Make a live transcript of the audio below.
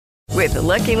With the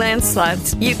Lucky Land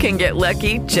Slots, you can get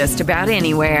lucky just about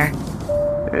anywhere.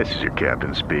 This is your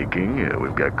captain speaking.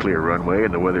 We've got clear runway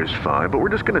and the weather's fine, but we're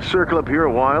just going to circle up here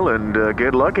a while and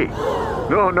get lucky.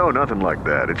 No, nothing like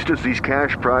that. It's just these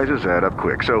cash prizes add up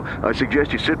quick. So I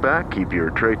suggest you sit back, keep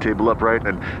your tray table upright,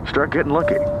 and start getting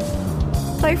lucky.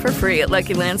 Play for free at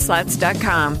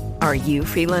LuckyLandSlots.com. Are you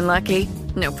feeling lucky?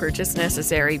 No purchase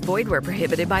necessary. Void where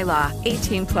prohibited by law.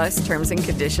 18 plus terms and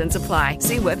conditions apply.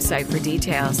 See website for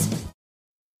details.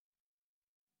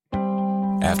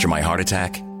 After my heart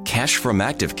attack, cash from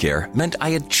ActiveCare meant I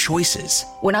had choices.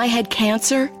 When I had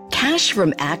cancer, cash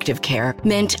from ActiveCare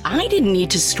meant I didn't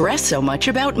need to stress so much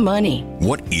about money.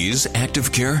 What is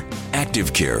ActiveCare?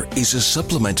 ActiveCare is a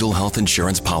supplemental health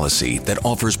insurance policy that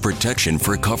offers protection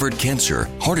for covered cancer,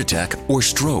 heart attack, or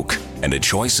stroke, and a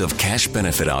choice of cash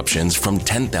benefit options from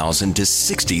 $10,000 to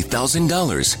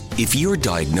 $60,000. If you're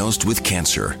diagnosed with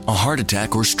cancer, a heart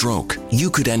attack, or stroke,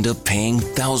 you could end up paying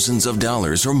thousands of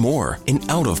dollars or more in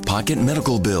out-of-pocket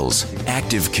medical bills.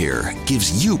 ActiveCare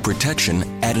gives you protection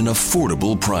at an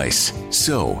affordable price.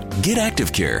 So, get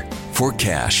ActiveCare for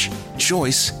cash,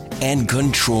 choice, and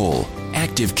control.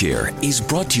 ActiveCare is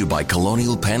brought to you by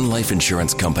Colonial Penn Life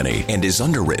Insurance Company and is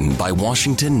underwritten by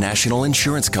Washington National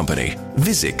Insurance Company.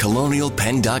 Visit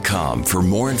colonialpenn.com for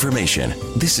more information.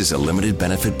 This is a limited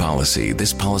benefit policy.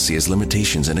 This policy has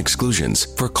limitations and exclusions.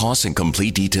 For costs and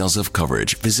complete details of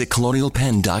coverage, visit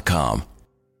colonialpenn.com.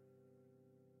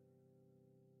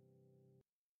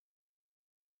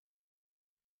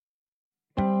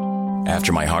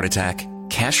 After my heart attack,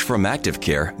 cash from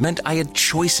ActiveCare meant I had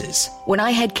choices. When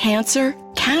I had cancer,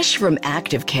 cash from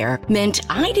ActiveCare meant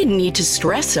I didn't need to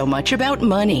stress so much about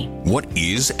money. What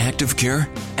is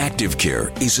ActiveCare?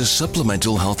 ActiveCare is a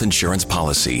supplemental health insurance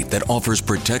policy that offers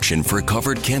protection for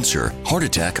covered cancer, heart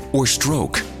attack, or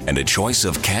stroke, and a choice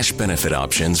of cash benefit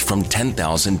options from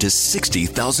 $10,000 to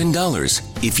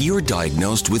 $60,000. If you're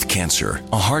diagnosed with cancer,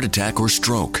 a heart attack, or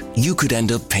stroke, you could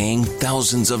end up paying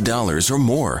thousands of dollars or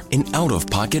more in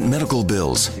out-of-pocket medical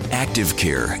bills.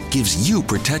 ActiveCare gives you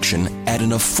protection at an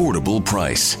affordable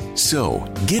price. So,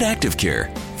 get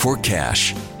ActiveCare for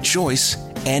cash, choice,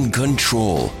 and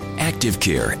control.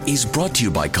 ActiveCare is brought to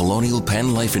you by Colonial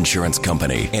Penn Life Insurance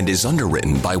Company and is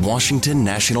underwritten by Washington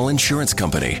National Insurance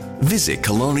Company. Visit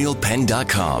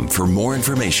colonialpenn.com for more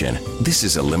information. This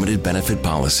is a limited benefit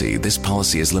policy. This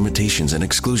policy has limitations and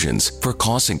exclusions. For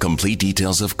costs and complete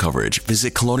details of coverage,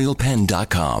 visit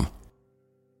colonialpenn.com.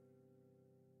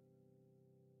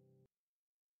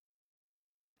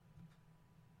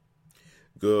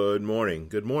 Good morning.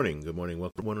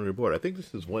 Welcome to Morning Report. I think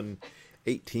this is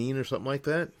 118 or something like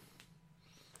that.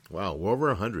 Wow, we're over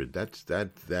 100. That is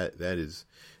that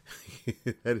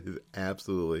is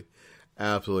absolutely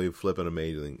flipping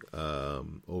amazing.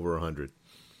 Over 100.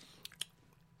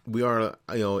 We are,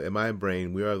 in my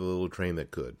brain, we are the little train that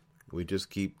could. We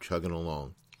just keep chugging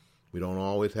along. We don't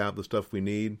always have the stuff we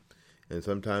need, and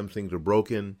sometimes things are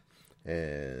broken,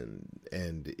 and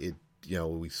it,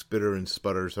 we spitter and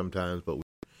sputter sometimes, but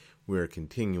we're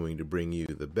continuing to bring you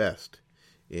the best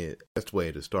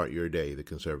way to start your day, the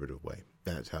conservative way.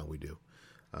 That's how we do.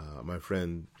 My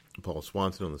friend Paul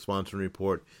Swanson on the Swanson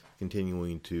Report,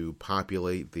 continuing to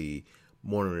populate the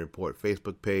Morning Report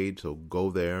Facebook page. So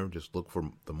go there, just look for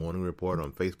the Morning Report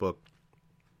on Facebook.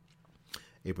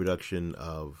 A production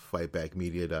of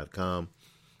fightbackmedia.com.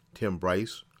 Tim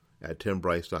Bryce at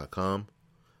timbryce.com.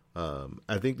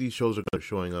 I think these shows are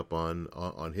showing up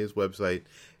on his website,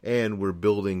 and we're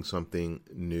building something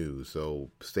new. So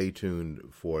stay tuned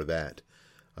for that.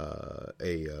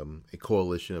 A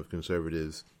coalition of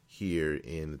conservatives here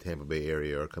in the Tampa Bay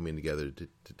area are coming together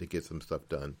to get some stuff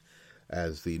done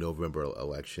as the November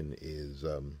election is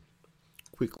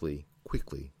quickly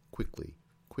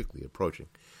approaching.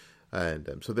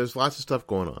 And so there's lots of stuff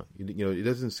going on. It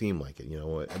doesn't seem like it.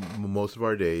 Most of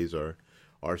our days are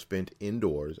spent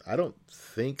indoors. I don't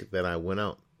think I went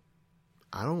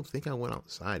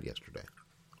outside yesterday.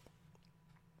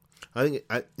 I think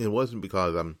it wasn't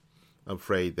because I'm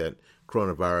afraid that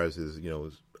coronavirus is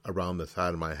around the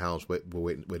side of my house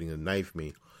waiting to knife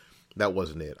me. That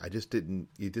wasn't it. It just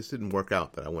didn't work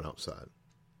out that I went outside.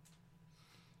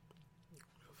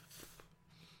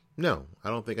 No, I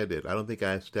don't think I did. I don't think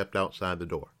I stepped outside the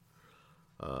door.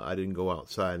 I didn't go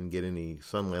outside and get any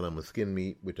sunlight on my skin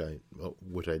meat, which I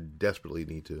desperately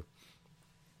need to,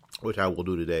 which I will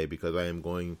do today because I am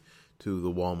going to the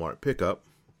Walmart pickup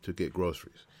to get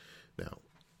groceries. Now,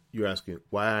 you're asking,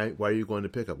 why are you going to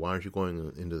pick up? Why aren't you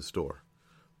going into the store?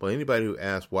 Well, anybody who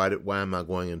asks, why am I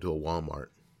going into a Walmart?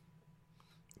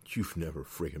 You've never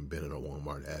freaking been in a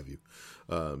Walmart, have you?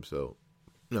 So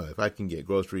if I can get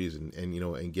groceries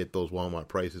and get those Walmart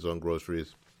prices on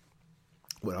groceries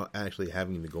without actually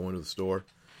having to go into the store,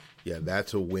 yeah,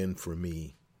 that's a win for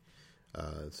me.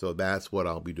 So that's what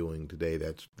I'll be doing today.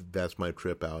 That's my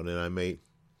trip out, and I may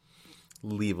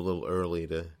leave a little early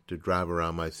to drive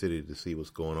around my city to see what's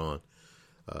going on.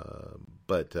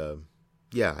 But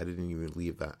yeah, I didn't even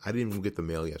leave that. I didn't even get the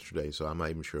mail yesterday, so I'm not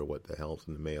even sure what the hell's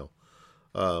in the mail.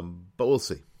 But we'll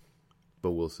see.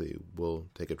 We'll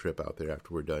take a trip out there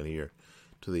after we're done here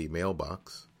to the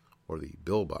mailbox, or the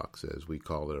bill box, as we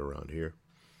call it around here.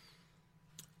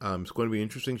 It's going to be an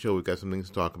interesting show. We've got some things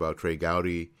to talk about. Trey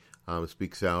Gowdy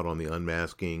speaks out on the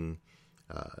unmasking.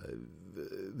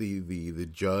 The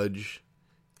judge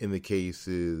in the case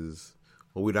is,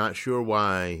 well, we're not sure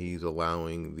why he's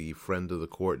allowing the friend of the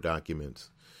court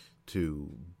documents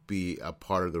to be a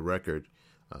part of the record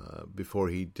before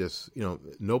he just,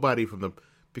 nobody from the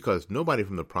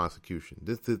prosecution,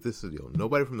 this is the deal.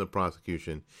 Nobody from the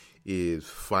prosecution is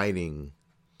fighting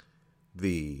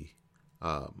the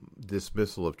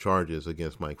dismissal of charges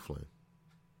against Mike Flynn.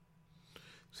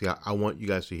 See, I want you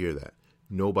guys to hear that.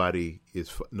 Nobody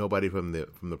from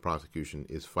the prosecution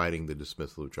is fighting the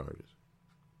dismissal of charges.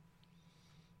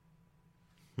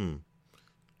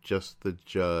 Just the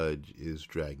judge is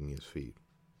dragging his feet.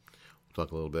 We'll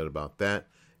talk a little bit about that.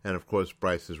 And of course,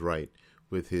 Bryce is right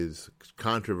with his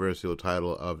controversial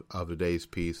title of today's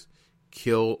piece,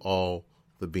 Kill All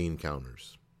the Bean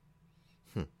Counters.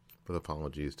 With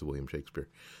apologies to William Shakespeare.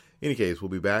 In any case, we'll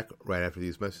be back right after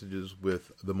these messages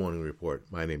with The Morning Report.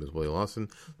 My name is Willie Lawson.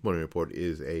 The Morning Report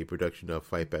is a production of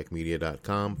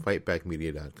FightBackMedia.com,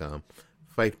 FightBackMedia.com,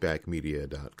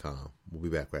 FightBackMedia.com. We'll be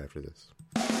back right after this.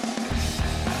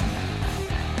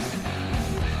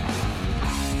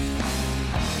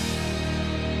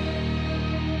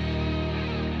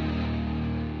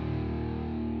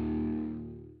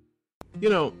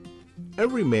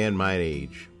 Every man my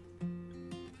age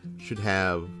should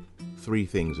have three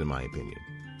things, in my opinion.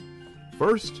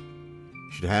 First,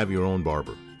 you should have your own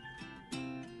barber.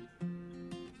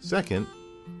 Second,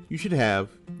 you should have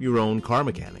your own car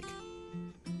mechanic.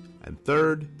 And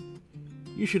third,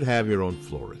 you should have your own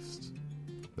florist.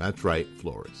 That's right,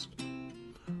 florist.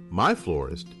 My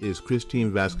florist is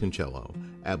Christine Vasconcello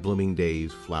at Blooming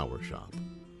Days Flower Shop,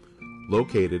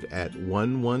 located at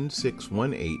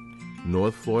 11618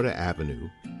 North Florida Avenue,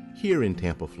 here in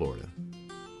Tampa, Florida.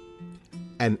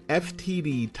 An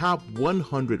FTD Top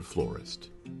 100 florist,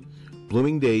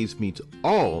 Blooming Days meets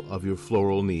all of your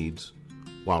floral needs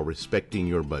while respecting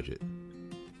your budget.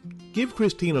 Give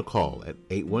Christine a call at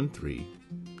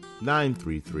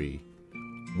 813-933-1942.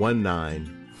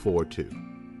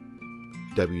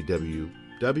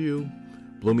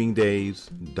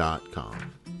 www.bloomingdays.com.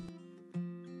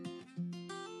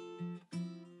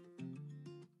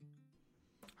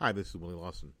 Hi, this is Willie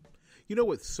Lawson.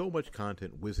 With so much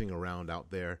content whizzing around out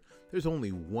there, there's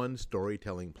only one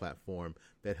storytelling platform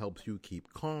that helps you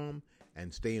keep calm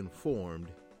and stay informed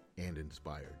and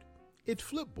inspired. It's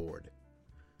Flipboard.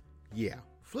 Yeah,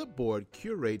 Flipboard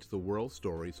curates the world's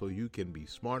story so you can be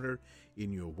smarter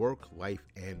in your work, life,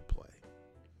 and play.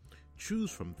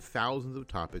 Choose from thousands of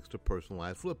topics to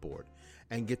personalize Flipboard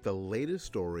and get the latest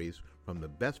stories from the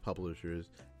best publishers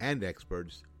and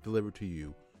experts delivered to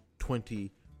you 24/7.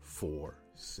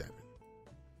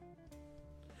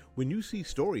 When you see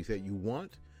stories that you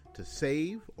want to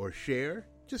save or share,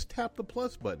 just tap the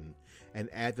plus button and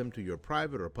add them to your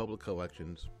private or public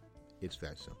collections. It's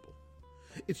that simple.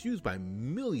 It's used by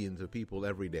millions of people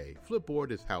every day.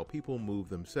 Flipboard is how people move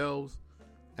themselves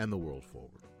and the world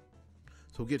forward.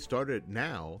 So get started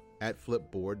now at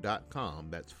flipboard.com.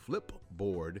 That's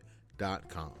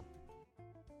flipboard.com.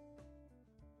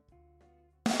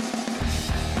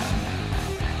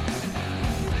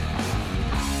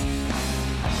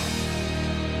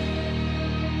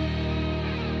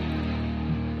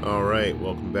 All right,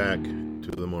 welcome back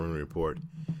to The Morning Report.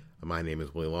 My name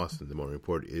is Willie Lawson. The Morning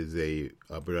Report is a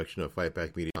production of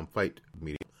Fightback Media.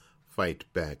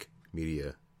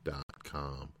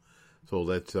 FightBackMedia.com. So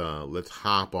let's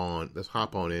hop on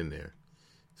in there.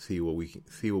 See what we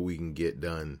can get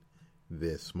done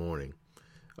this morning.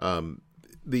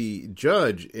 The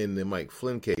judge in the Mike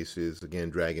Flynn case is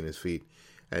again dragging his feet,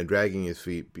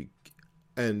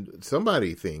 and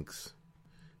somebody thinks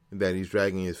that he's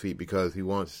dragging his feet because he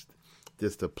wants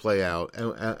this to play out,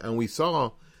 and we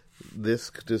saw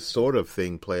this sort of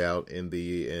thing play out in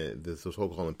the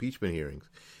so-called impeachment hearings,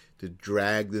 to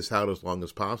drag this out as long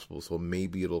as possible, so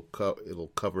maybe it'll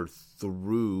cover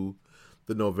through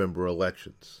the November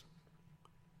elections.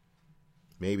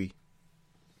 Maybe.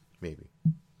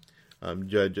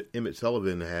 Judge Emmett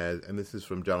Sullivan has, and this is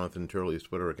from Jonathan Turley's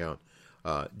Twitter account,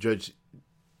 Judge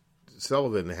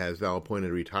Sullivan has now appointed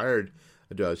a retired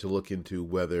judge to look into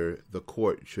whether the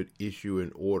court should issue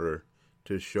an order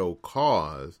to show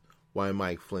cause why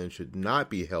Mike Flynn should not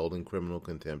be held in criminal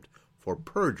contempt for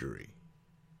perjury.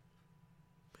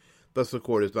 Thus, the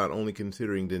court is not only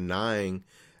considering denying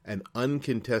an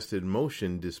uncontested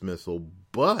motion dismissal,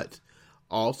 but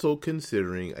also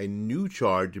considering a new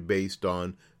charge based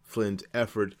on Flynn's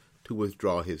effort to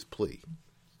withdraw his plea.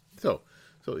 So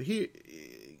here,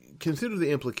 consider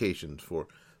the implications for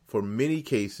many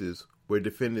cases where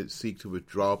defendants seek to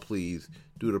withdraw pleas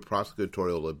due to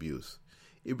prosecutorial abuse.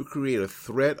 It would create a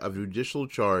threat of judicial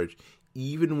charge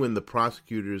even when the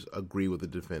prosecutors agree with the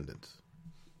defendants.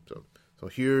 So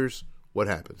here's what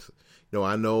happens.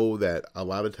 I know that a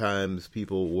lot of times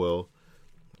people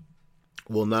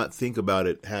will not think about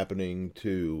it happening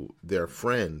to their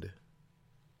friend.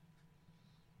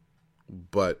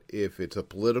 But if it's a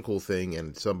political thing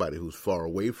and it's somebody who's far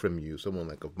away from you, someone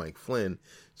like Mike Flynn,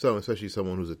 especially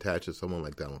someone who's attached to someone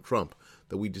like Donald Trump,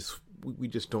 that we just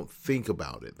don't think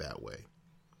about it that way.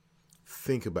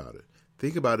 Think about it.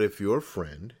 Think about if your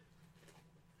friend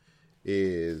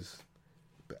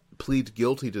pleads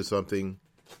guilty to something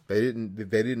they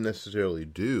didn't necessarily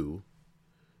do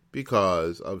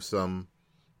because of some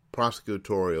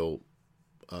prosecutorial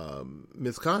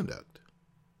misconduct.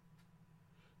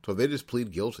 So they just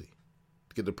plead guilty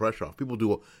to get the pressure off.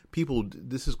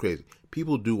 This is crazy.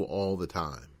 People do all the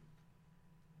time.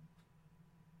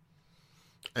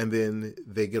 And then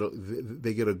they get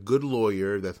a good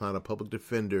lawyer that's not a public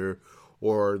defender,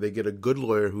 or they get a good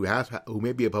lawyer who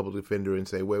may be a public defender and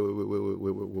say,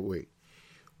 wait.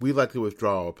 We'd like to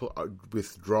withdraw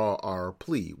our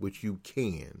plea, which you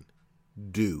can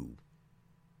do.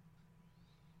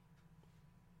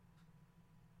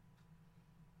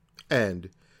 And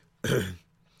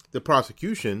the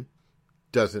prosecution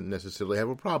doesn't necessarily have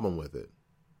a problem with it.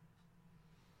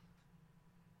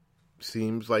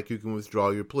 Seems like you can withdraw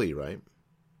your plea, right?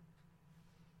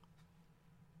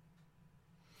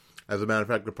 As a matter of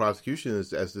fact, the prosecution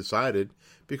has decided,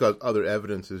 because other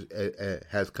evidence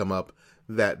has come up,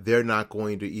 that they're not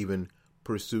going to even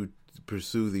pursue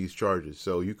these charges.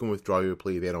 So you can withdraw your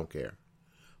plea, they don't care.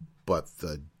 But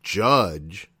the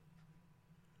judge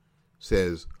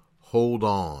says, hold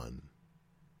on.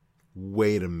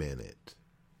 Wait a minute.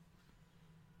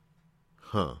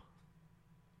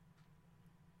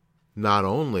 Not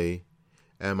only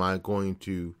am I going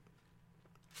to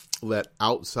let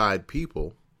outside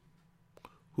people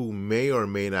who may or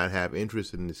may not have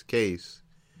interest in this case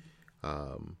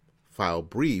file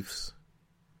briefs,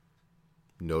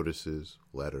 notices,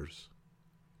 letters,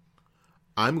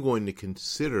 I'm going to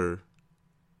consider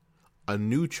a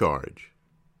new charge.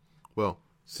 Well,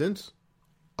 since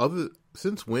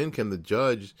when can the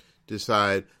judge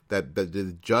decide that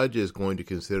the judge is going to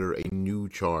consider a new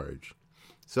charge?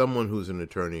 Someone who's an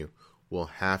attorney will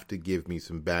have to give me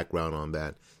some background on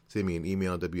that. Send me an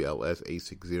email,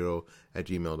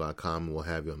 wls860@gmail.com, and we'll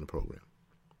have you on the program.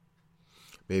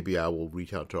 Maybe I will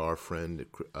reach out to our friend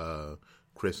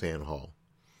Chris Ann Hall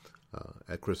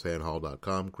at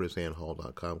chrisannhall.com,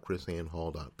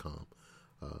 chrisannhall.com.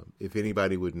 If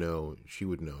anybody would know, she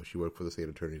would know. She worked for the state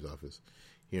attorney's office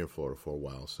here in Florida for a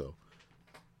while. So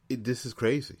this is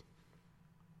crazy.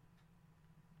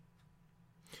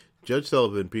 Judge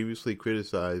Sullivan was previously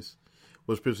criticized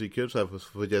for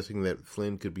suggesting that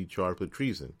Flynn could be charged with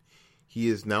treason. He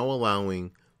is now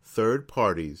allowing third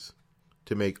parties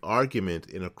to make argument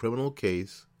in a criminal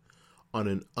case on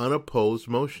an unopposed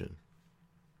motion.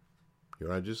 You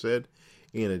know what I just said?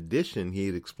 In addition, he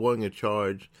is exploring a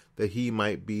charge that he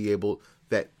might be able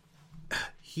to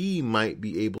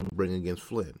bring against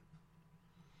Flynn.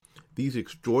 These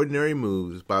extraordinary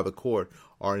moves by the court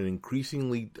are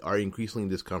increasingly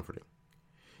discomforting.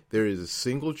 There is a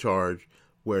single charge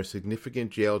where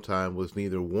significant jail time was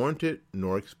neither warranted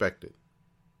nor expected.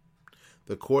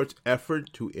 The court's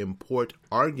effort to import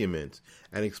arguments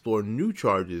and explore new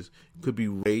charges could be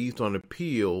raised on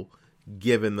appeal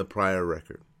given the prior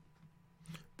record.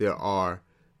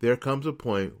 There comes a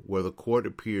point where the court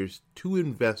appears too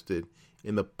invested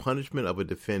in the punishment of a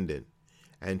defendant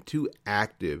and too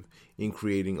active in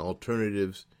creating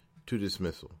alternatives to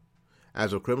dismissal.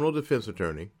 As a criminal defense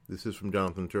attorney, this is from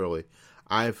Jonathan Turley,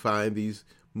 I find these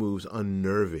moves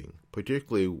unnerving,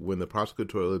 particularly when the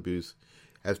prosecutorial abuse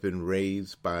has been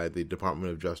raised by the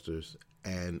Department of Justice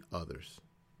and others.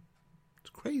 It's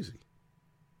crazy.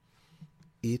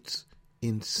 It's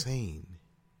insane.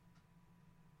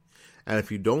 And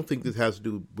if you don't think this has to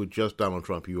do with just Donald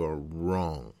Trump, you are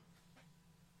wrong.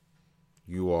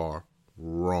 You are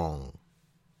wrong.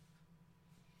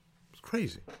 It's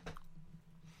crazy.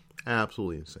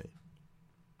 Absolutely insane.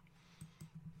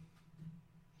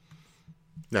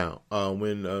 Now,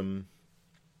 when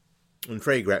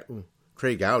Trey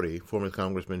Gowdy, former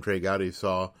Congressman Trey Gowdy,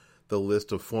 saw the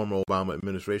list of former Obama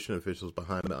administration officials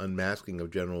behind the unmasking of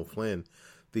General Flynn,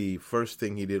 the first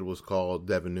thing he did was call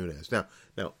Devin Nunes. Now,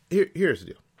 here's the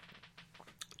deal.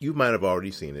 You might have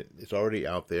already seen it. It's already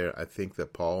out there. I think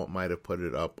that Paul might have put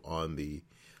it up on the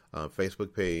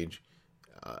Facebook page,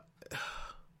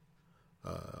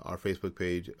 our Facebook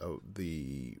page,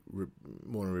 the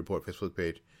Morning Report Facebook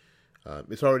page.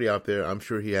 It's already out there. I'm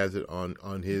sure he has it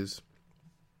on his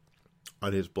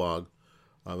blog,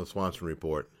 the Swanson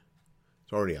Report.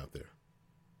 It's already out there.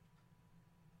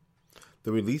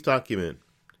 The release document,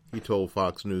 he told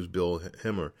Fox News' Bill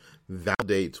Hemmer,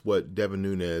 validates what Devin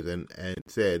Nunes and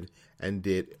said and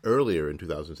did earlier in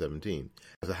 2017.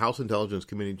 As a House Intelligence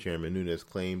Committee chairman, Nunes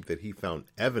claimed that he found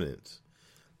evidence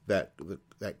that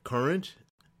current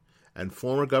and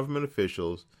former government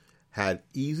officials had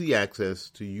easy access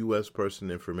to U.S.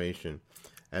 personal information,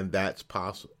 and that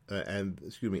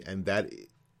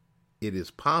it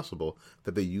is possible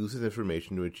that they use this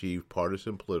information to achieve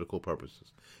partisan political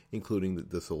purposes, including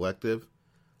the selective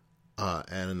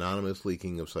and anonymous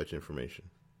leaking of such information.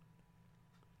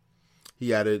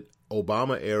 He added,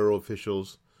 Obama-era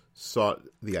officials sought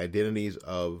the identities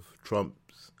of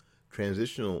Trump's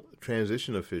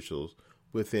transition officials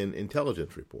within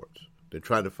intelligence reports. They're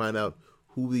trying to find out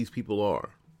who these people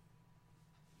are.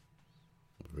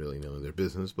 Really none of their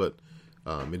business, but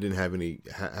it didn't have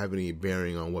any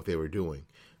bearing on what they were doing.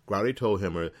 Gowdy told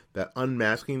Hemmer that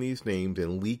unmasking these names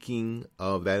and leaking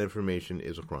of that information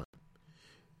is a crime.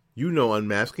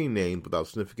 Unmasking names without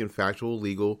significant factual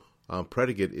legal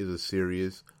predicate is a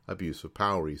serious abuse of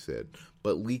power, he said.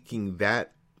 But leaking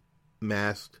that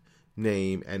masked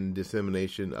name and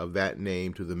dissemination of that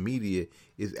name to the media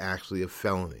is actually a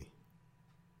felony.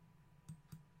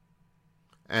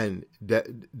 And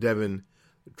Devin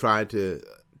tried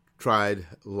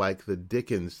like the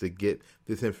Dickens to get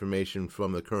this information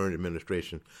from the current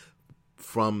administration,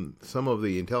 from some of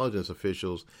the intelligence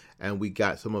officials, and we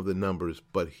got some of the numbers,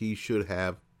 but he should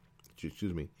have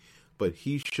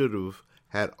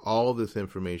had all this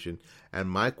information. And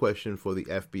my question for the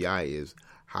FBI is,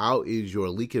 how is your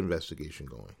leak investigation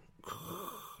going?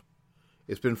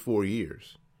 It's been 4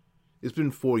 years.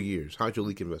 How's your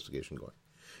leak investigation going?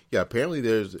 Yeah, apparently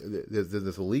there's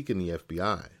a leak in the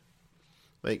FBI.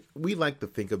 Like, we like to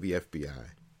think of the FBI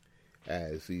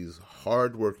as these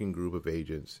hard-working group of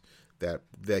agents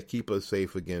that keep us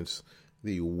safe against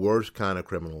the worst kind of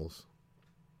criminals.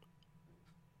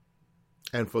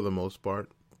 And for the most part,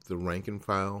 the rank and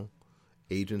file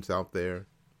agents out there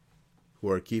who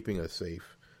are keeping us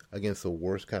safe against the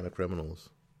worst kind of criminals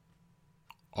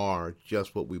are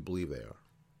just what we believe they are.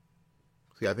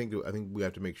 See, I think we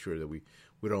have to make sure that we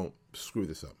don't screw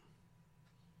this up.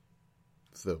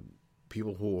 The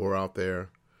people who are out there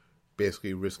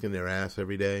basically risking their ass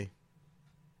every day,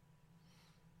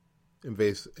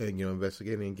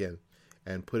 investigating again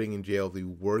and putting in jail the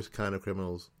worst kind of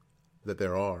criminals that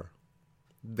there are.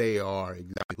 They are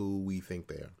exactly who we think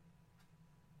they are.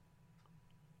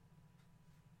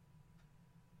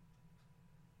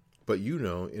 But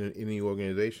in any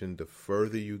organization, the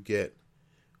further you get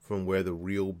from where the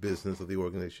real business of the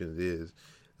organization is,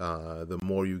 the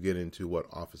more you get into what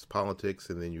office politics,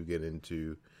 and then you get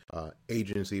into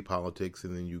agency politics,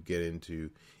 and then you get into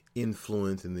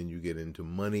influence, and then you get into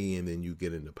money, and then you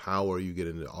get into power. You get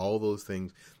into all those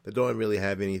things that don't really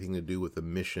have anything to do with the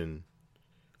mission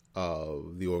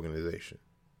of the organization.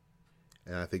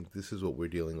 And I think this is what we're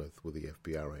dealing with the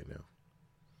FBI right now.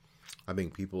 I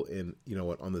think people on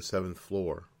the 7th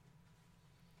floor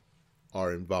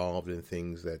are involved in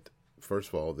things that, first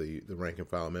of all, the rank and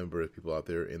file members, people out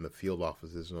there in the field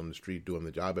offices and on the street doing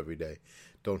the job every day,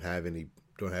 don't have any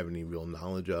real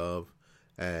knowledge of,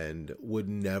 and would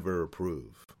never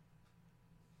approve.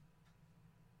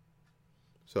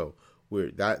 So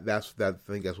I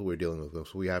think that's what we're dealing with.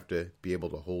 So we have to be able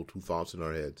to hold two thoughts in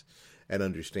our heads and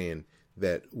understand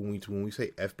that when we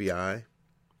say FBI,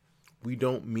 we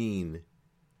don't mean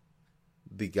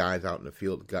the guys out in the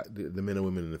field, the men and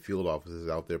women in the field offices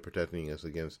out there protecting us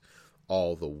against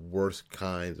all the worst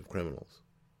kinds of criminals,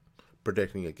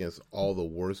 protecting against all the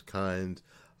worst kinds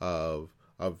of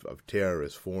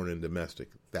terrorists, foreign and domestic.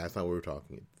 That's not what we're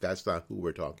talking. That's not who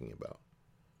we're talking about.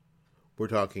 We're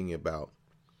talking about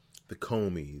the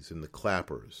Comeys and the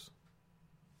Clappers.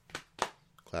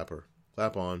 Clapper,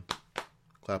 clap on,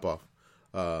 clap off.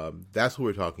 That's what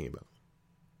we're talking about.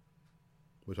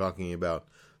 We're talking about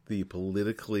the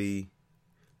politically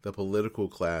the political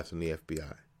class and the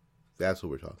FBI. That's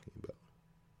what we're talking about.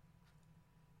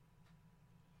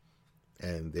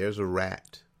 And there's a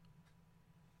rat.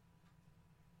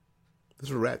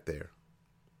 There's a rat there.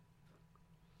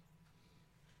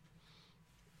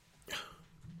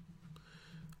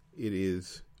 It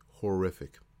is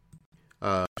horrific.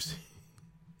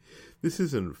 This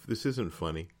isn't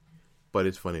funny, but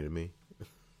it's funny to me.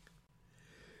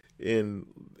 In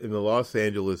the Los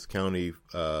Angeles County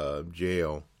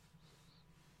jail,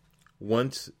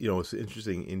 once, it's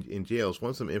interesting, in jails,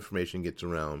 once some information gets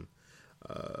around,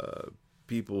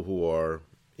 people who are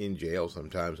in jail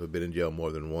sometimes, who have been in jail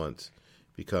more than once,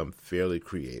 become fairly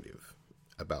creative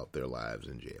about their lives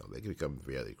in jail. They can become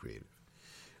fairly creative.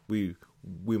 We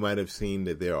might have seen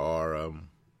that there are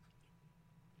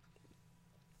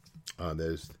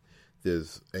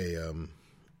there's a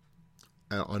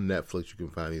on Netflix you can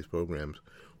find these programs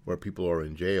where people are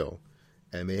in jail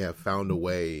and they have found a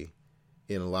way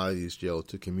in a lot of these jails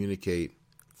to communicate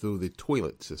through the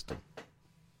toilet system.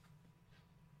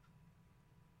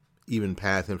 Even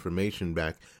pass information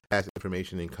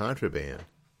in contraband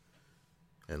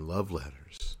and love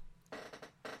letters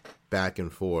back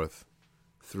and forth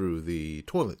through the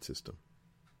toilet system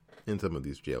in some of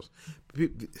these jails.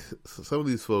 Some of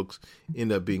these folks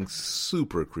end up being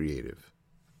super creative.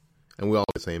 And we all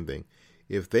do the same thing.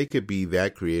 If they could be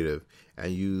that creative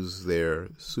and use their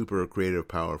super creative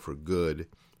power for good,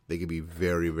 they could be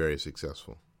very, very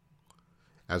successful.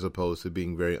 As opposed to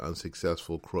being very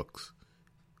unsuccessful crooks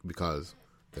because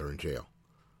they're in jail.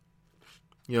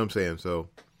 You know what I'm saying? So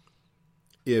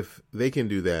if they can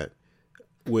do that,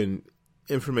 when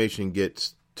information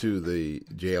gets to the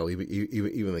jail,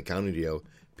 even the county jail,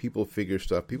 people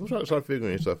start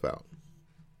figuring stuff out.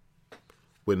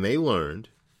 When they learned,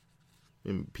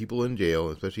 and people in jail,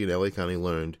 especially in LA County,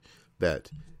 learned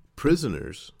that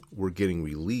prisoners were getting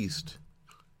released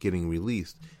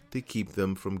to keep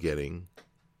them from getting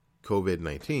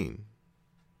COVID-19.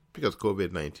 Because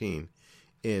COVID-19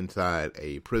 inside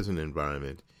a prison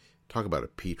environment, talk about a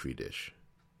petri dish.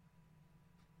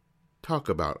 Talk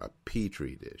about a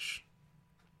petri dish.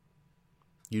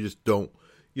 You just don't,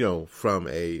 from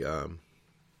a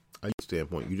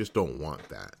standpoint, you just don't want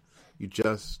that. You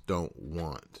just don't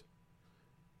want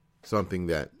something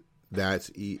that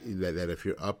if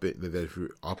you're up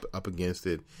against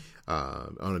it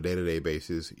on a day-to-day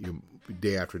basis,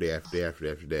 day after day after day after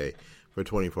day after day for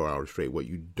 24 hours straight. What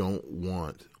you don't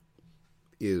want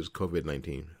is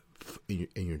COVID-19 in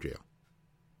your jail.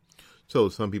 So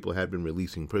some people had been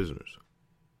releasing prisoners.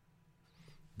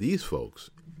 These folks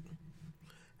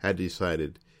had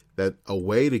decided that a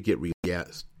way to get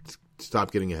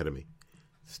stop getting ahead of me,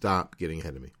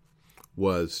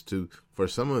 was for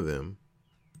some of them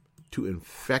to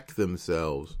infect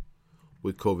themselves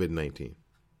with COVID-19.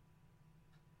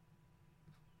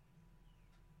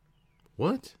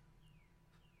 What?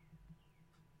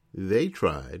 They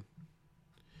tried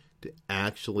to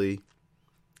actually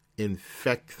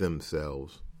infect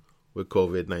themselves with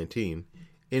COVID-19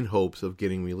 in hopes of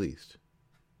getting released.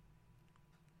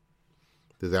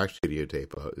 There's actually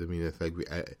videotape of it. It's like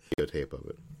videotape of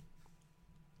it.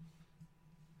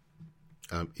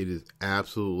 It is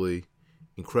absolutely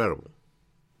incredible.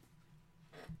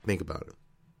 Think about it.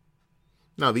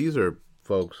 Now, these are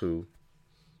folks who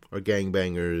are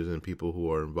gangbangers and people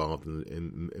who are involved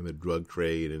in the drug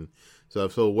trade and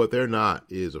stuff. So what they're not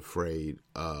is afraid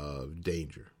of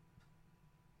danger.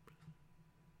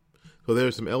 So there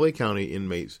are some LA County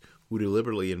inmates who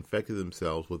deliberately infected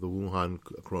themselves with the Wuhan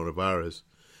coronavirus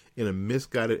in a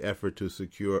misguided effort to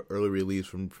secure early release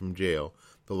from jail,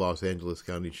 the Los Angeles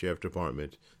County Sheriff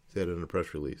Department said in a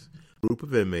press release. A group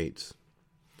of inmates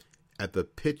at the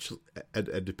Pitches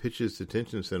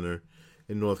Detention Center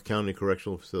in North County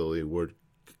Correctional Facility were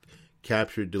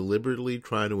captured deliberately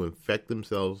trying to infect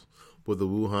themselves with the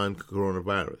Wuhan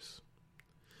coronavirus.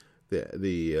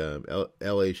 The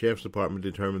LA Sheriff's Department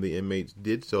determined the inmates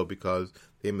did so because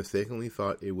they mistakenly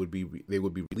thought they would be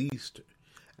released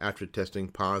after testing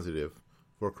positive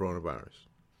for coronavirus.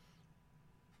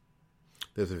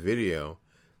 There's a video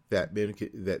that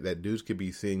dudes could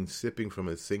be seen sipping from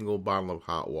a single bottle of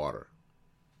hot water.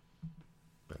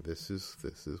 Now this is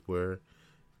where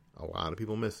a lot of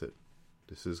people miss it.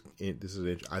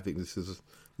 I think this is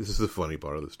the funny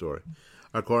part of the story.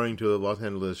 According to the Los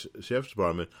Angeles Sheriff's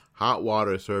Department, hot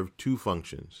water served two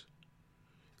functions.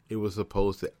 It was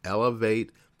supposed to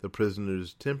elevate the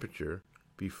prisoner's temperature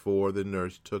before the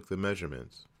nurse took the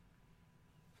measurements,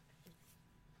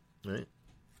 right?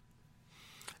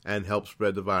 And help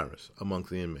spread the virus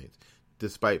amongst the inmates.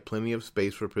 Despite plenty of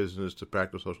space for prisoners to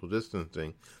practice social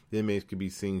distancing, the inmates could be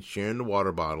seen sharing the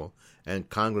water bottle and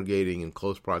congregating in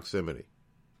close proximity.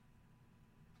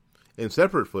 In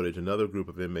separate footage, another group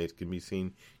of inmates can be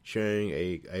seen sharing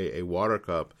a water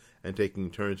cup and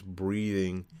taking turns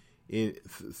breathing in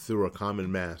through a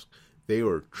common mask. They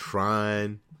were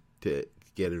trying to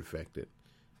get infected.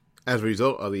 As a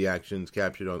result of the actions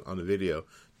captured on the video,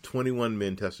 21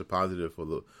 men tested positive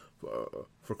for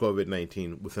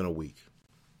COVID-19 within a week.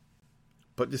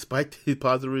 But despite the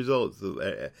positive results,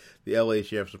 the LA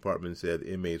Sheriff's Department said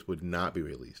the inmates would not be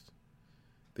released.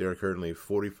 There are currently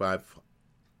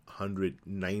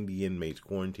 4,590 inmates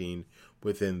quarantined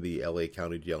within the LA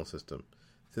County jail system.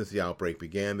 Since the outbreak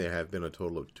began, there have been a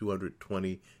total of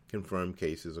 220 confirmed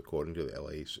cases, according to the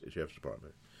LA Sheriff's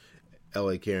Department.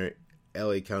 LA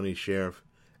County Sheriff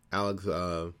Alex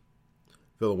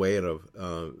Villanueva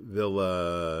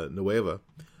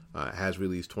has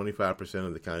released 25%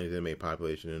 of the county's inmate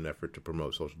population in an effort to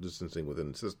promote social distancing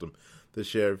within the system. The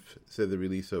sheriff said the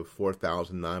release of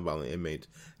 4,000 nonviolent inmates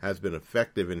has been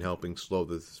effective in helping slow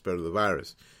the spread of the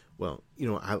virus. Well,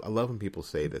 I love when people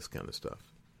say this kind of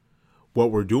stuff.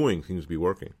 What we're doing seems to be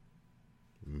working.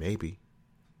 Maybe.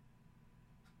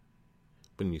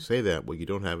 When you say that, what you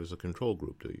don't have is a control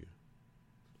group, do you?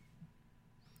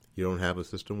 You don't have a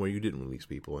system where you didn't release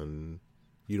people and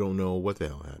you don't know what the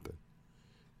hell happened.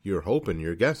 You're hoping,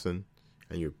 you're guessing,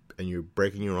 and you're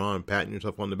breaking your arm, patting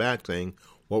yourself on the back, saying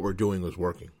what we're doing was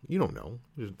working. You don't know.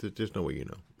 There's no way you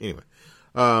know. Anyway,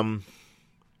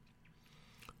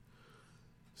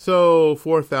 so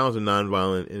 4,000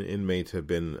 nonviolent inmates has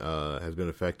been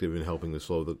effective in helping to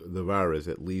slow the virus,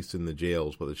 at least in the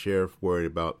jails. But the sheriff worried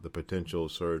about the potential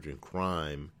surge in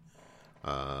crime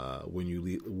when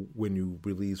you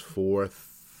release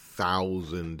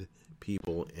 4,000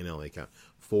 people in LA County.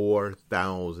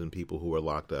 4,000 people who are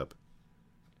locked up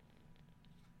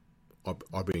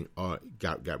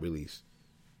got released,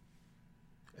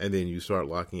 and then you start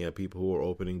locking up people who are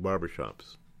opening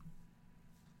barbershops,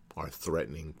 or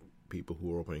threatening people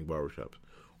who are opening barbershops,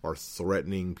 or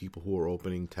threatening people who are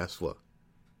opening Tesla,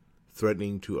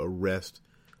 threatening to arrest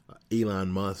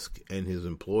Elon Musk and his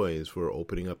employees for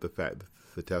opening up the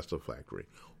Tesla factory,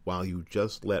 while you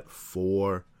just let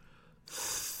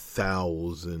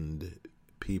 4,000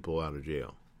 people out of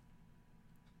jail.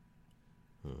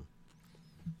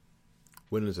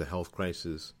 When is a health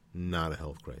crisis not a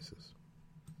health crisis?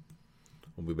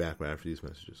 We'll be back right after these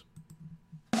messages.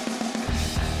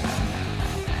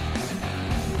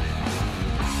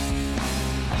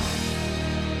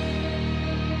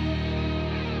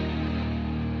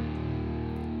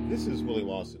 This is Willie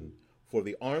Lawson for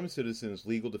the Armed Citizens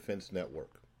Legal Defense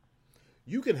Network.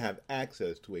 You can have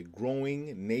access to a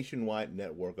growing nationwide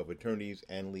network of attorneys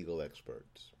and legal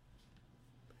experts.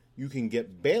 You can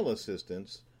get bail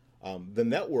assistance. The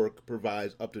network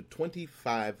provides up to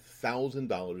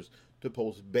 $25,000 to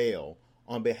post bail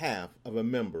on behalf of a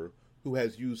member who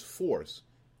has used force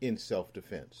in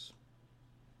self-defense.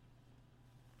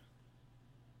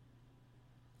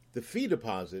 The fee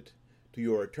deposit to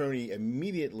your attorney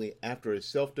immediately after a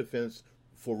self-defense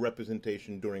for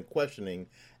representation during questioning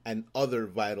and other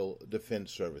vital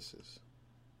defense services.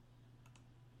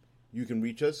 You can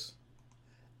reach us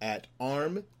at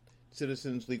Armed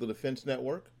Citizens Legal Defense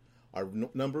Network. Our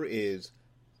number is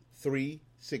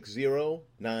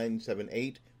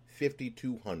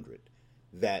 360-978-5200.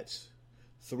 That's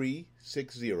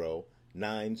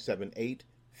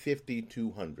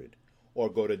 360-978-5200. Or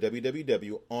go to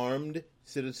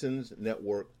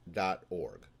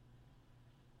www.armedcitizensnetwork.org.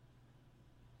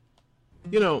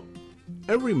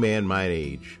 Every man my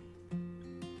age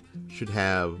should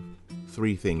have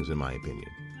three things, in my opinion.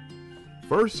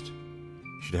 First,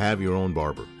 you should have your own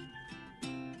barber.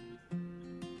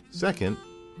 Second,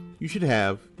 you should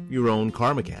have your own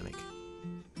car mechanic.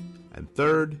 And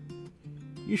third,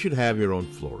 you should have your own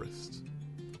florist.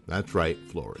 That's right,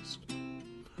 florist.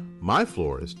 My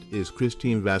florist is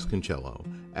Christine Vasconcello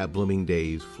at Blooming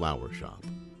Days Flower Shop,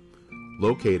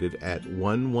 located at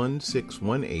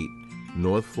 11618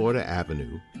 North Florida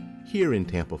Avenue, here in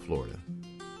Tampa, Florida.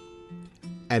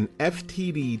 An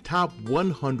FTD Top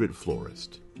 100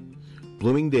 florist,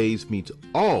 Blooming Days meets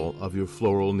all of your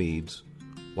floral needs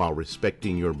while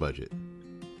respecting your budget.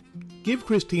 Give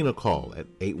Christine a call at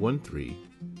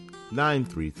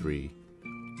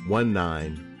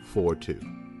 813-933-1942.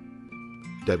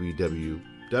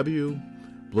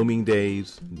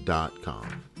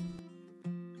 www.bloomingdays.com.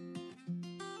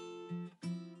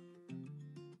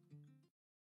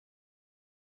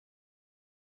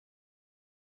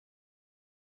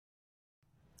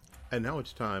 And now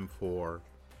it's time for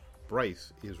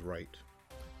Bryce is Right.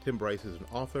 Tim Bryce is an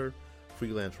author,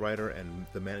 freelance writer, and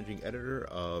the managing editor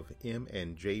of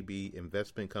M&JB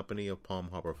Investment Company of Palm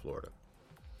Harbor, Florida.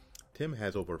 Tim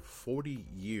has over 40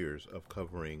 years of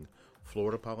covering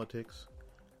Florida politics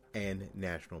and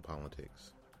national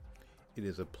politics. It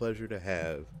is a pleasure to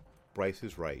have Bryce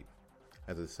is Right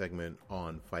as a segment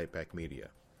on Fight Back Media.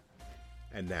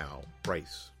 And now,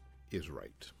 Bryce is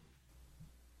Right.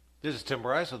 This is Tim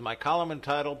Bryce with my column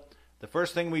entitled, The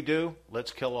First Thing We Do,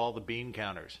 Let's Kill All the Bean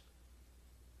Counters.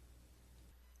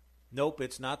 Nope,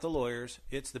 it's not the lawyers,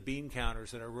 it's the bean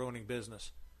counters that are ruining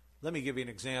business. Let me give you an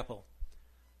example.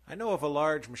 I know of a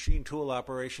large machine tool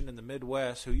operation in the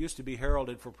Midwest who used to be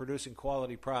heralded for producing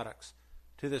quality products.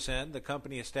 To this end, the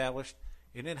company established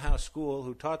an in-house school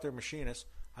who taught their machinists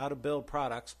how to build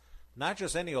products, not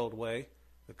just any old way,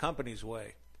 the company's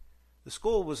way. The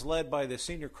school was led by the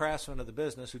senior craftsmen of the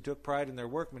business who took pride in their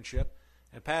workmanship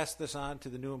and passed this on to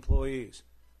the new employees.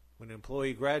 When an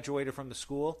employee graduated from the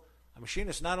school, a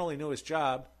machinist not only knew his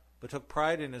job, but took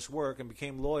pride in his work and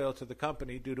became loyal to the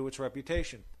company due to its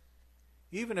reputation.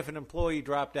 Even if an employee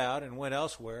dropped out and went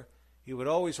elsewhere, he would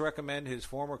always recommend his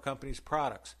former company's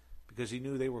products because he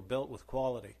knew they were built with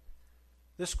quality.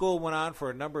 This school went on for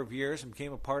a number of years and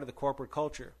became a part of the corporate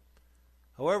culture.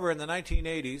 However, in the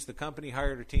 1980s, the company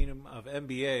hired a team of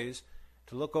MBAs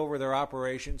to look over their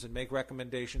operations and make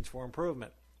recommendations for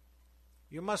improvement.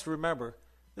 You must remember,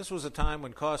 this was a time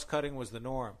when cost-cutting was the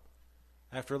norm.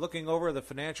 After looking over the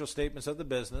financial statements of the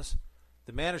business,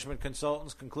 the management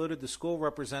consultants concluded the school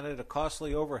represented a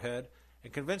costly overhead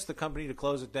and convinced the company to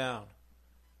close it down.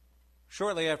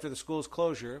 Shortly after the school's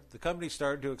closure, the company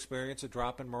started to experience a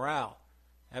drop in morale.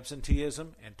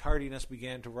 Absenteeism and tardiness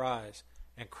began to rise,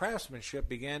 and craftsmanship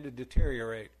began to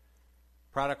deteriorate.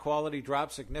 Product quality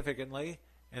dropped significantly,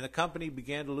 and the company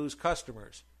began to lose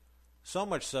customers. So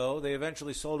much so, they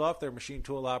eventually sold off their machine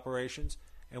tool operations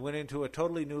and went into a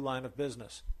totally new line of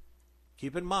business.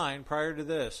 Keep in mind, prior to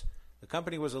this, the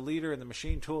company was a leader in the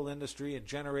machine tool industry and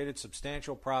generated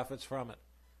substantial profits from it.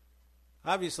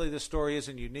 Obviously, this story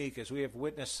isn't unique, as we have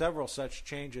witnessed several such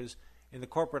changes in the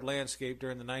corporate landscape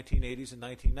during the 1980s and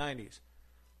 1990s.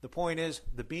 The point is,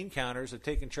 the bean counters have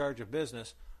taken charge of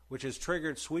business, which has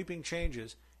triggered sweeping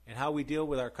changes in how we deal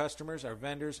with our customers, our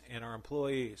vendors, and our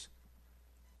employees.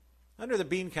 Under the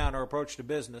bean counter approach to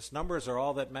business, numbers are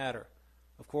all that matter.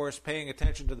 Of course, paying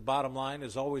attention to the bottom line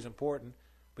is always important,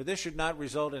 but this should not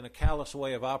result in a callous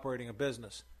way of operating a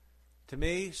business. To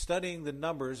me, studying the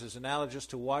numbers is analogous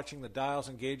to watching the dials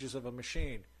and gauges of a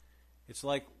machine. It's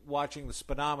like watching the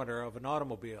speedometer of an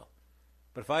automobile.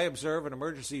 But if I observe an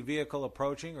emergency vehicle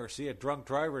approaching or see a drunk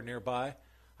driver nearby,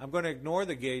 I'm going to ignore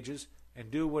the gauges and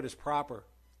do what is proper.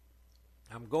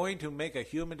 I'm going to make a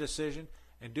human decision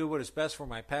and do what is best for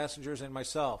my passengers and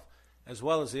myself, as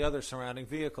well as the other surrounding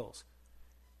vehicles.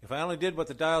 If I only did what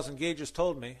the dials and gauges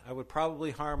told me, I would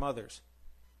probably harm others.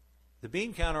 The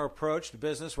bean counter approach to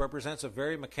business represents a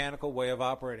very mechanical way of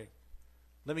operating.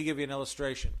 Let me give you an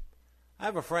illustration. I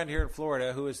have a friend here in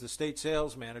Florida who is the state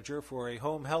sales manager for a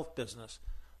home health business,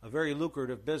 a very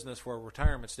lucrative business for a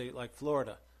retirement state like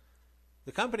Florida.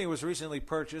 The company was recently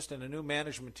purchased and a new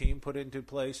management team put into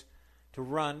place to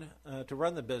run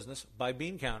the business by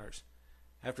bean counters.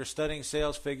 After studying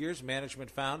sales figures,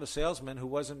 management found a salesman who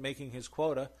wasn't making his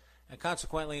quota and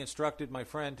consequently instructed my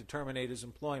friend to terminate his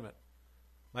employment.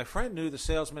 My friend knew the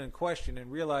salesman in question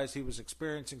and realized he was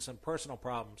experiencing some personal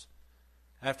problems.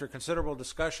 After considerable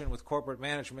discussion with corporate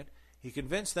management, he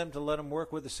convinced them to let him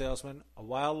work with the salesman a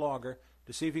while longer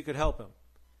to see if he could help him.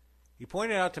 He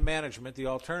pointed out to management the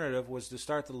alternative was to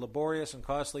start the laborious and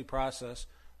costly process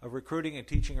of recruiting and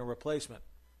teaching a replacement.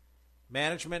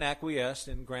 Management acquiesced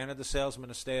and granted the salesman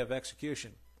a stay of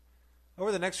execution.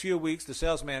 Over the next few weeks, the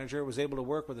sales manager was able to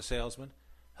work with the salesman,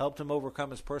 helped him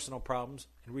overcome his personal problems,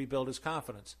 and rebuild his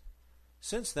confidence.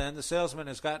 Since then, the salesman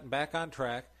has gotten back on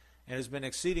track and has been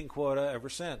exceeding quota ever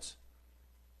since.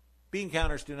 Bean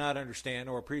counters do not understand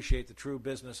or appreciate the true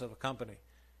business of a company.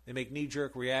 They make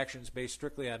knee-jerk reactions based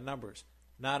strictly on numbers,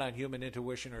 not on human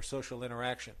intuition or social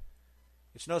interaction.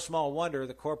 It's no small wonder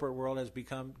the corporate world has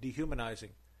become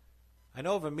dehumanizing. I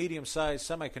know of a medium-sized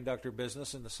semiconductor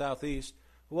business in the Southeast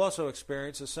who also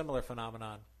experienced a similar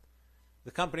phenomenon.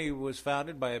 The company was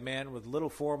founded by a man with little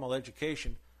formal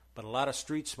education, but a lot of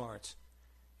street smarts.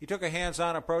 He took a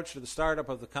hands-on approach to the startup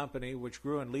of the company, which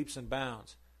grew in leaps and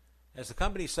bounds. As the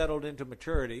company settled into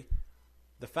maturity,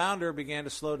 the founder began to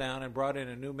slow down and brought in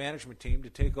a new management team to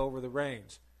take over the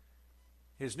reins.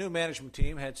 His new management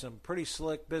team had some pretty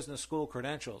slick business school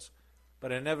credentials,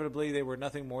 but inevitably they were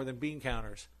nothing more than bean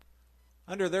counters.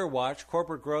 Under their watch,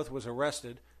 corporate growth was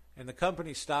arrested, and the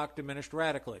company's stock diminished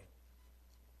radically.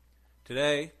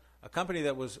 Today, a company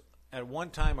that was at one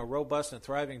time a robust and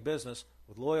thriving business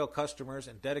with loyal customers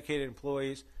and dedicated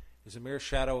employees is a mere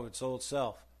shadow of its old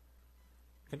self.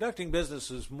 Conducting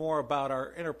business is more about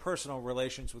our interpersonal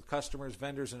relations with customers,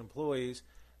 vendors, and employees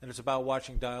than it's about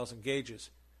watching dials and gauges.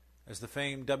 As the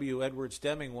famed W. Edwards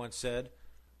Deming once said,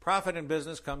 profit in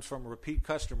business comes from repeat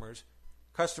customers,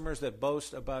 customers that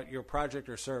boast about your project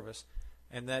or service,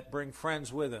 and that bring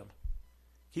friends with them.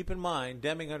 Keep in mind,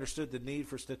 Deming understood the need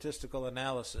for statistical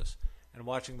analysis and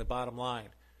watching the bottom line,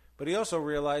 but he also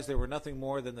realized they were nothing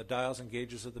more than the dials and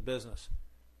gauges of the business.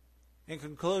 In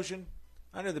conclusion,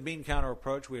 under the bean counter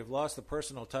approach, we have lost the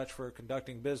personal touch for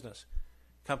conducting business.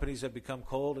 Companies have become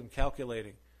cold and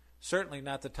calculating, certainly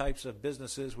not the types of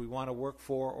businesses we want to work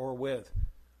for or with.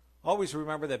 Always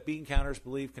remember that bean counters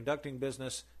believe conducting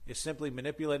business is simply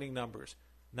manipulating numbers,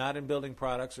 not in building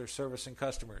products or servicing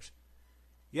customers.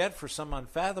 Yet, for some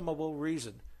unfathomable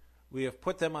reason, we have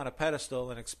put them on a pedestal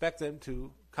and expect them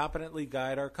to competently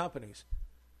guide our companies.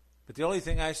 But the only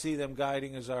thing I see them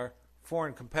guiding is our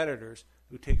foreign competitors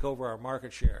who take over our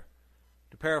market share.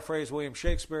 To paraphrase William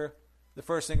Shakespeare, the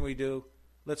first thing we do,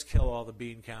 let's kill all the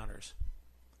bean counters.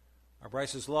 Our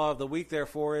Bryce's Law of the Week,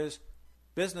 therefore, is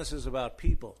business is about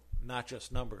people, not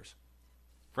just numbers.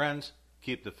 Friends,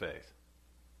 keep the faith.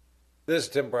 This is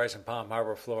Tim Bryce in Palm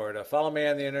Harbor, Florida. Follow me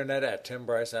on the internet at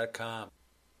timbryce.com.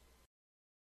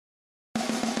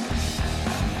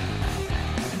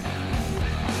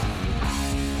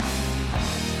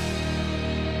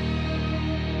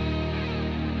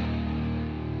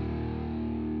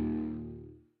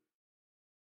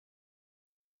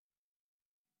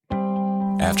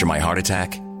 After my heart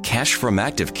attack, cash from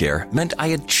ActiveCare meant I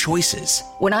had choices.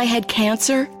 When I had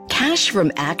cancer, cash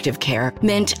from ActiveCare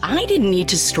meant I didn't need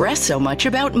to stress so much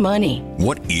about money.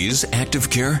 What is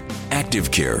ActiveCare?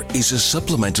 ActiveCare is a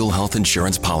supplemental health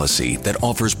insurance policy that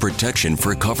offers protection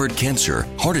for covered cancer,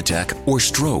 heart attack, or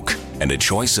stroke, and a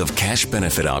choice of cash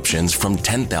benefit options from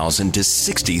 $10,000 to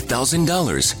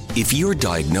 $60,000. If you're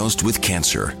diagnosed with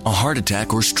cancer, a heart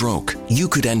attack, or stroke, you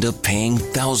could end up paying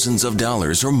thousands of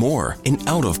dollars or more in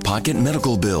out-of-pocket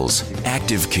medical bills.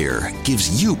 ActiveCare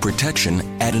gives you protection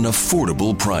at an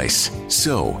affordable price.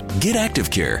 So, get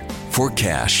ActiveCare for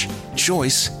cash,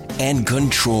 choice, and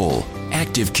control.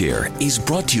 ActiveCare is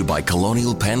brought to you by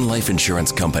Colonial Penn Life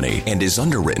Insurance Company and is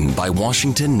underwritten by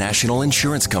Washington National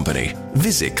Insurance Company.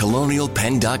 Visit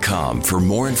colonialpenn.com for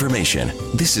more information.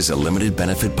 This is a limited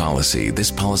benefit policy. This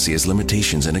policy has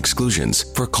limitations and exclusions.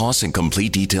 For costs and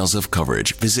complete details of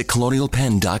coverage, visit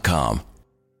colonialpenn.com.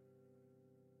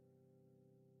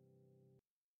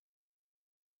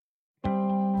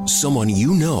 Someone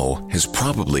you know has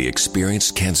probably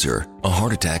experienced cancer, a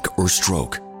heart attack, or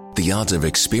stroke. The odds of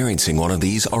experiencing one of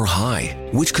these are high,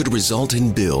 which could result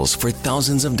in bills for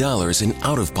thousands of dollars in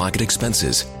out-of-pocket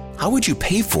expenses. How would you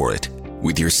pay for it?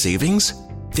 With your savings?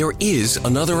 There is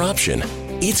another option.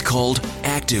 It's called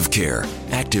ActiveCare.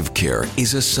 ActiveCare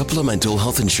is a supplemental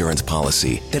health insurance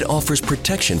policy that offers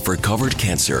protection for covered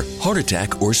cancer, heart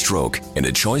attack, or stroke, and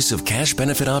a choice of cash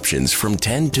benefit options from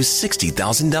 $10,000 to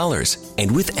 $60,000. And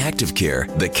with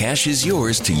ActiveCare, the cash is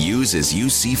yours to use as you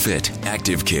see fit.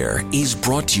 ActiveCare is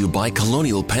brought to you by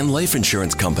Colonial Penn Life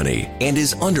Insurance Company and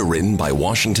is underwritten by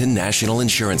Washington National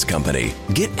Insurance Company.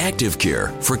 Get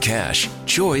ActiveCare for cash,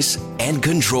 choice, and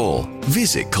control.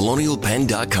 Visit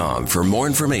colonialpenn.com for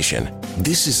more information.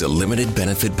 This is a limited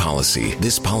benefit policy.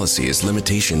 This policy has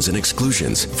limitations and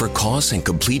exclusions. For costs and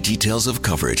complete details of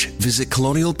coverage, visit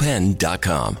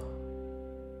colonialpenn.com.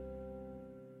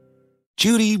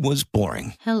 Judy was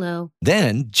boring. Hello.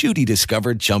 Then Judy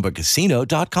discovered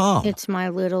ChumbaCasino.com. It's my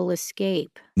little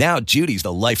escape. Now Judy's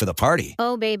the life of the party.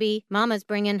 Oh, baby, mama's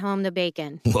bringing home the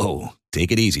bacon. Whoa,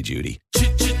 take it easy, Judy.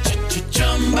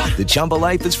 The Chumba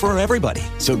life is for everybody.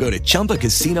 So go to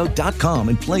ChumbaCasino.com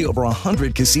and play over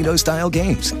 100 casino-style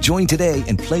games. Join today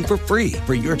and play for free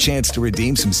for your chance to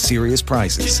redeem some serious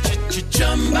prizes.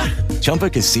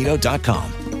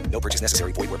 ChumbaCasino.com. No purchase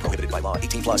necessary. Void where prohibited by law.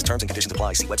 18 plus terms and conditions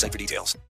apply. See website for details.